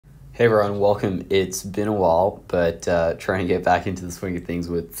Hey everyone, welcome. It's been a while, but trying to get back into the swing of things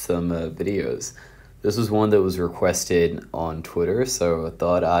with some videos. This was one that was requested on Twitter, so I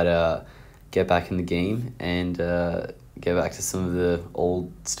thought I'd get back in the game and get back to some of the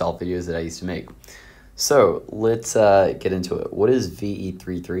old style videos that I used to make. So let's get into it. What is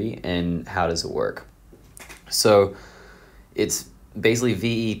VE33 and how does it work? So it's basically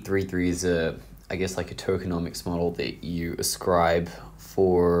VE33 is I guess like a tokenomics model that you ascribe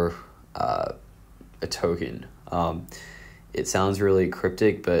for a token. It sounds really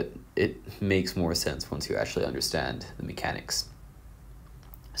cryptic, but it makes more sense once you actually understand the mechanics.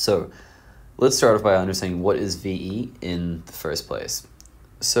 So let's start off by understanding what is VE in the first place.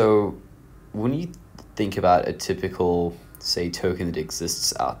 So when you think about a typical, say, token that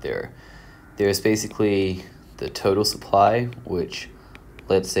exists out there, there's basically the total supply, which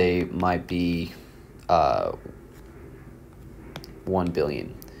let's say might be 1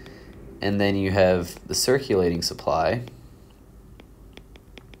 billion. And then you have the circulating supply,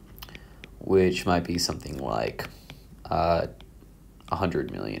 which might be something like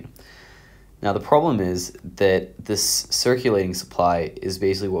 100 million. Now the problem is that this circulating supply is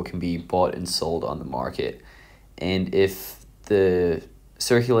basically what can be bought and sold on the market. And if the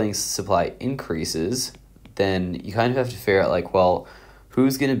circulating supply increases, then you kind of have to figure out like, well,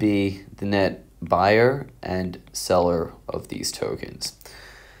 who's going to be the net buyer and seller of these tokens.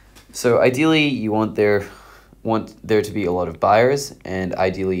 So ideally you want there to be a lot of buyers and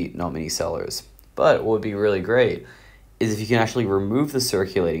ideally not many sellers. But what would be really great is if you can actually remove the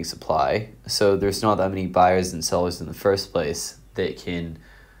circulating supply, so there's not that many buyers and sellers in the first place that can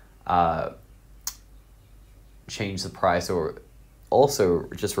change the price, or also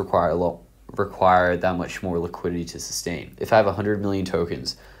just require that much more liquidity to sustain. If I have 100 million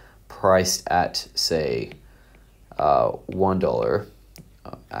tokens priced at, say, $1,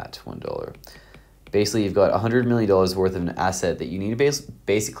 basically you've got $100 million worth of an asset that you need to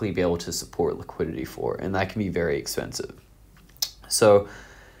basically be able to support liquidity for, and that can be very expensive. So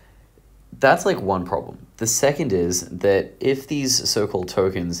that's like one problem. The second is that if these so-called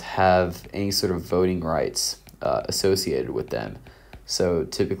tokens have any sort of voting rights associated with them, so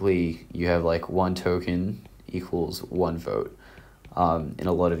typically you have like one token equals one vote in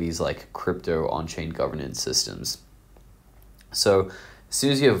a lot of these like crypto on-chain governance systems. So as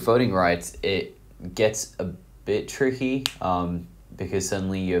soon as you have voting rights, it gets a bit tricky because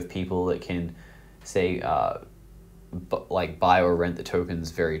suddenly you have people that can say like buy or rent the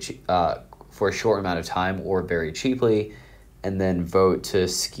tokens very cheap for a short amount of time or very cheaply, and then vote to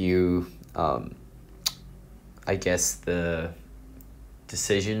skew I guess the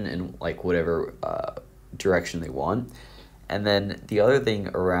decision in like whatever direction they want. And then the other thing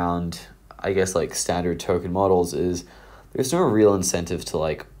around, I guess, like standard token models is there's no real incentive to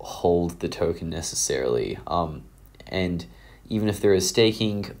like hold the token necessarily. And even if there is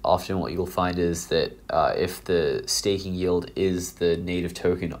staking, often what you'll find is that if the staking yield is the native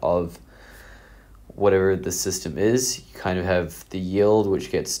token of whatever the system is, you kind of have the yield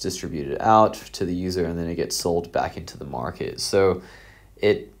which gets distributed out to the user and then it gets sold back into the market. So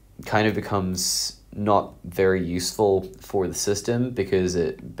it kind of becomes not very useful for the system because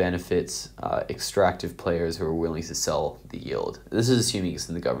it benefits extractive players who are willing to sell the yield. This is assuming it's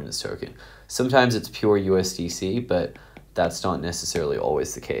in the governance token. Sometimes it's pure USDC, but that's not necessarily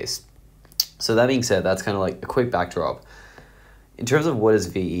always the case. So that being said, that's kind of like a quick backdrop. In terms of what is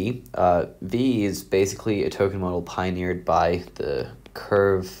VE, VE is basically a token model pioneered by the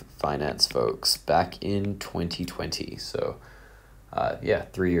Curve Finance folks back in 2020. So yeah,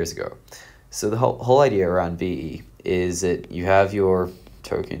 3 years ago. So the whole idea around VE is that you have your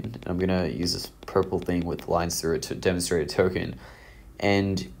token. I'm going to use this purple thing with lines through it to demonstrate a token.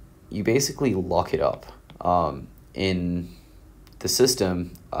 And you basically lock it up in the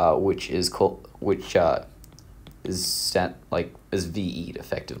system, which is VE'd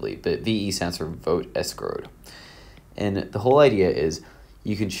effectively. But VE stands for vote escrowed. And the whole idea is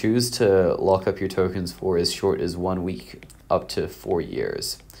you can choose to lock up your tokens for as short as 1 week up to 4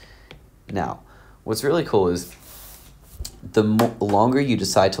 years. Now, what's really cool is the longer you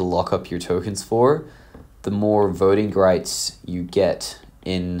decide to lock up your tokens for, the more voting rights you get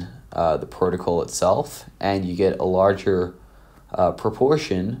in the protocol itself, and you get a larger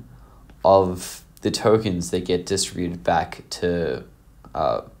proportion of the tokens that get distributed back to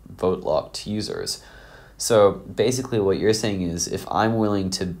vote-locked users. So basically what you're saying is if I'm willing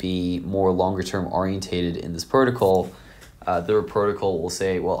to be more longer-term orientated in this protocol, the protocol will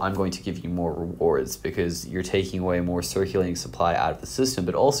say, well, I'm going to give you more rewards because you're taking away more circulating supply out of the system,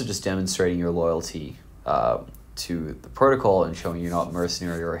 but also just demonstrating your loyalty to the protocol and showing you're not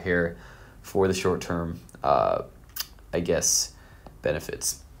mercenary or here for the short term, I guess,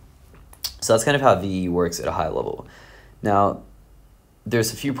 benefits. So that's kind of how VE works at a high level. Now,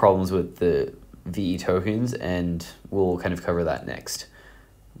 there's a few problems with the VE tokens, and we'll kind of cover that next.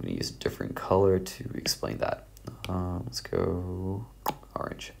 I'm going to use a different color to explain that. Let's go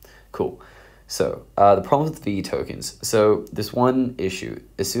orange. Cool. So the problem with VE tokens. So there's one issue.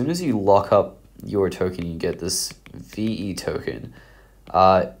 As soon as you lock up your token, you get this VE token.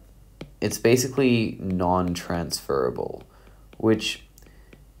 It's basically non-transferable, which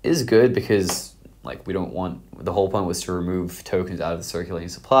is good because like we don't want, the whole point was to remove tokens out of the circulating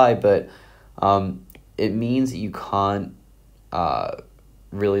supply, but it means that you can't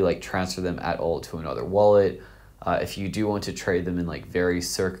really like transfer them at all to another wallet. If you do want to trade them in like very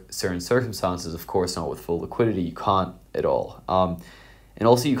certain circumstances, of course not with full liquidity, you can't at all. And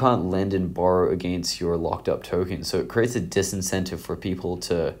also you can't lend and borrow against your locked up tokens, so it creates a disincentive for people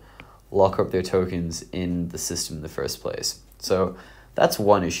to lock up their tokens in the system in the first place. So that's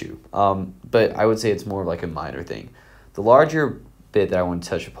one issue, but I would say it's more of like a minor thing. The larger bit that I want to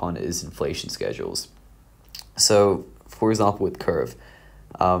touch upon is inflation schedules. So for example, with Curve,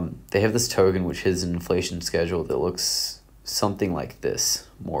 they have this token which has an inflation schedule that looks something like this,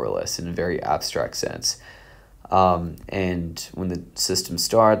 more or less, in a very abstract sense. And when the system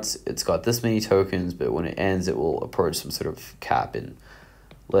starts, it's got this many tokens, but when it ends, it will approach some sort of cap, and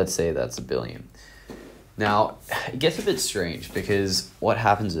let's say that's 1 billion. Now, it gets a bit strange because what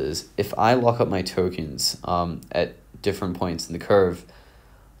happens is if I lock up my tokens at different points in the curve,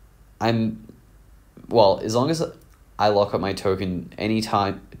 as long as I lock up my tokens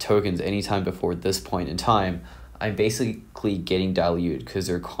anytime before this point in time, I'm basically getting diluted because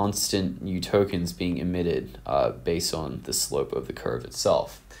there are constant new tokens being emitted based on the slope of the curve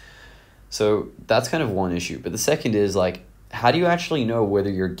itself. So that's kind of one issue. But the second is like, how do you actually know whether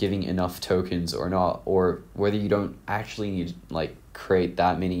you're giving enough tokens or not, or whether you don't actually need to like create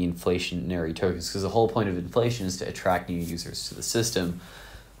that many inflationary tokens? Because the whole point of inflation is to attract new users to the system.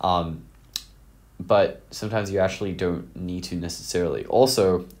 But sometimes you actually don't need to necessarily.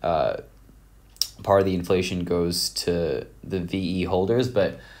 Also, part of the inflation goes to the VE holders,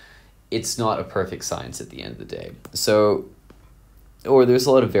 but it's not a perfect science at the end of the day. So, or there's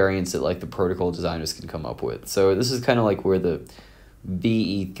a lot of variants that like the protocol designers can come up with. So this is kind of like where the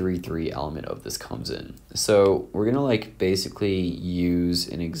VE33 element of this comes in. So we're gonna like basically use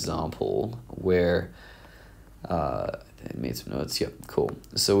an example where I made some notes. Yep, cool.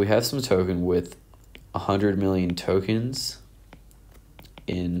 So we have some token with 100 million tokens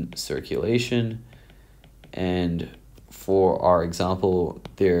in circulation, and for our example,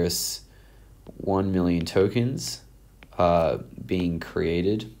 there's 1 million tokens being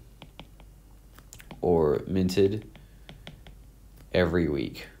created or minted every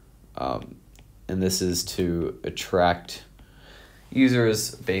week. And this is to attract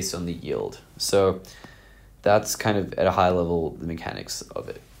users based on the yield. So that's kind of at a high level the mechanics of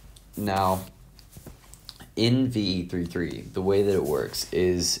it. Now, in VE33, the way that it works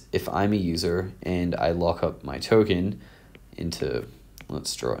is if I'm a user and I lock up my token into,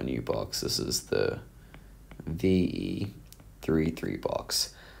 let's draw a new box. This is the VE33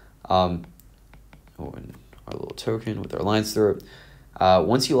 box. And our little token with our lines through it.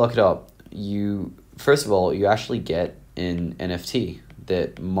 Once you lock it up, first of all, you actually get an NFT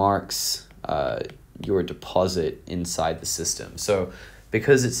that marks your deposit inside the system. So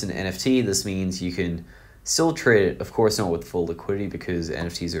because it's an NFT, this means you can still trade it, of course not with full liquidity because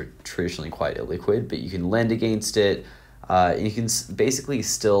NFTs are traditionally quite illiquid, but you can lend against it, and you can basically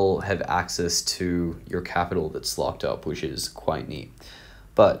still have access to your capital that's locked up, which is quite neat.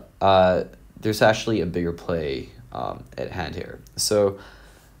 But there's actually a bigger play at hand here. So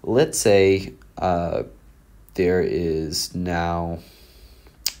let's say there is now,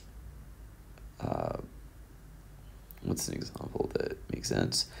 what's an example that makes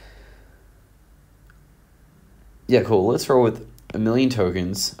sense? Yeah, cool. Let's roll with 1 million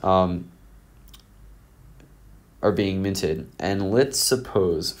tokens are being minted. And let's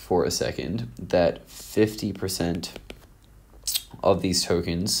suppose for a second that 50% of these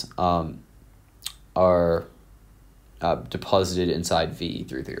tokens are deposited inside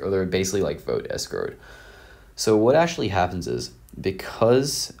VE33, or they're basically like vote escrowed. So what actually happens is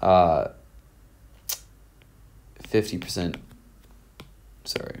because 50%,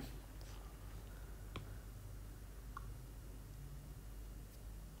 sorry.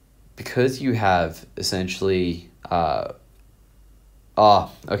 Because you have essentially, okay,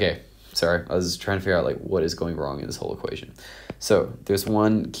 sorry, I was trying to figure out like what is going wrong in this whole equation. So there's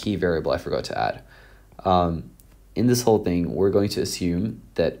one key variable I forgot to add. in this whole thing, we're going to assume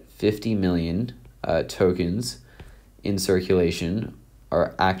that 50 million tokens in circulation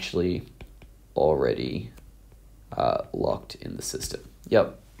are actually already locked in the system.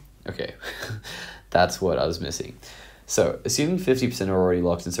 Yep. Okay. That's what I was missing. So assuming 50% are already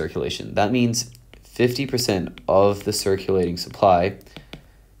locked in circulation, that means 50% of the circulating supply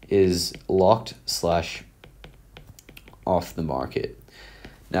is locked / off the market.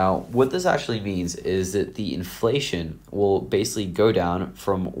 Now, what this actually means is that the inflation will basically go down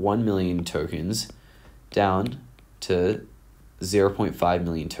from 1 million tokens down to 0.5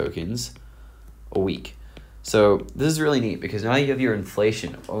 million tokens a week. So this is really neat because now you have your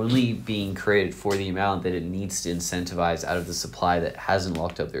inflation only being created for the amount that it needs to incentivize out of the supply that hasn't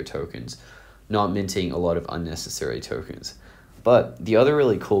locked up their tokens, not minting a lot of unnecessary tokens. But the other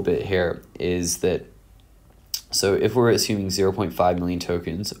really cool bit here is that, so if we're assuming 0.5 million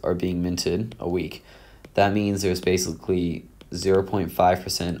tokens are being minted a week, that means there's basically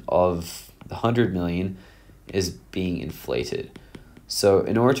 0.5% of the 100 million is being inflated. So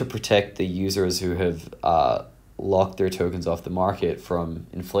in order to protect the users who have locked their tokens off the market from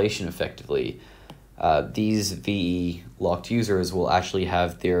inflation effectively, these VE locked users will actually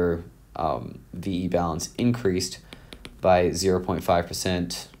have their VE balance increased by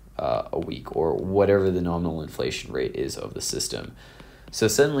 0.5% a week, or whatever the nominal inflation rate is of the system. So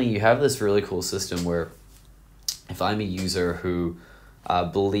suddenly you have this really cool system where if I'm a user who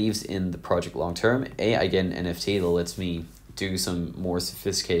believes in the project long term, I get an NFT that lets me do some more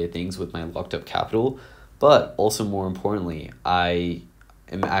sophisticated things with my locked up capital, but also more importantly, I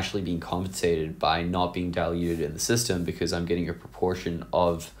am actually being compensated by not being diluted in the system because I'm getting a proportion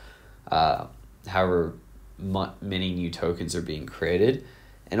of however many new tokens are being created.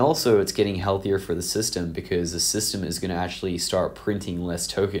 And also it's getting healthier for the system because the system is going to actually start printing less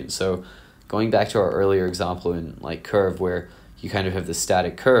tokens. So going back to our earlier example in like Curve, where you kind of have the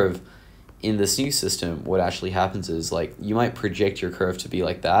static curve, in this new system, what actually happens is like you might project your curve to be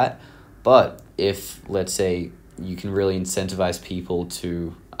like that, but if let's say you can really incentivize people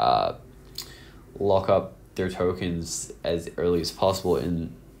to lock up their tokens as early as possible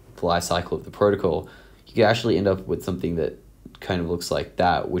in the life cycle of the protocol, you can actually end up with something that kind of looks like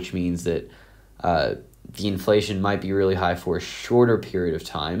that, which means that the inflation might be really high for a shorter period of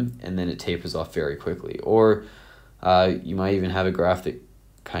time and then it tapers off very quickly. Or you might even have a graph that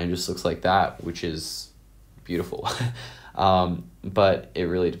kind of just looks like that, which is beautiful. But it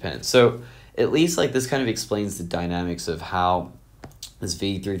really depends. So at least like this kind of explains the dynamics of how this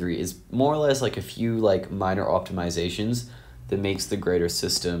V33 is more or less like a few like minor optimizations that makes the greater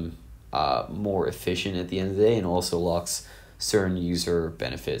system more efficient at the end of the day, and also locks certain user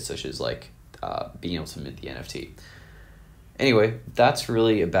benefits such as like being able to mint the NFT. Anyway, that's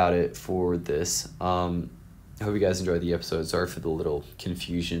really about it for this. I hope you guys enjoyed the episode. Sorry for the little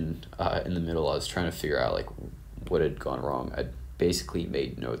confusion in the middle. I was trying to figure out like what had gone wrong. I basically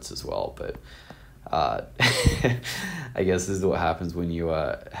made notes as well, but I guess this is what happens when you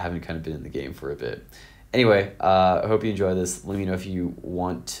haven't kind of been in the game for a bit. Anyway, I hope you enjoy this. Let me know if you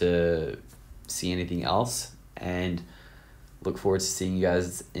want to see anything else, and look forward to seeing you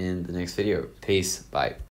guys in the next video. Peace. Bye.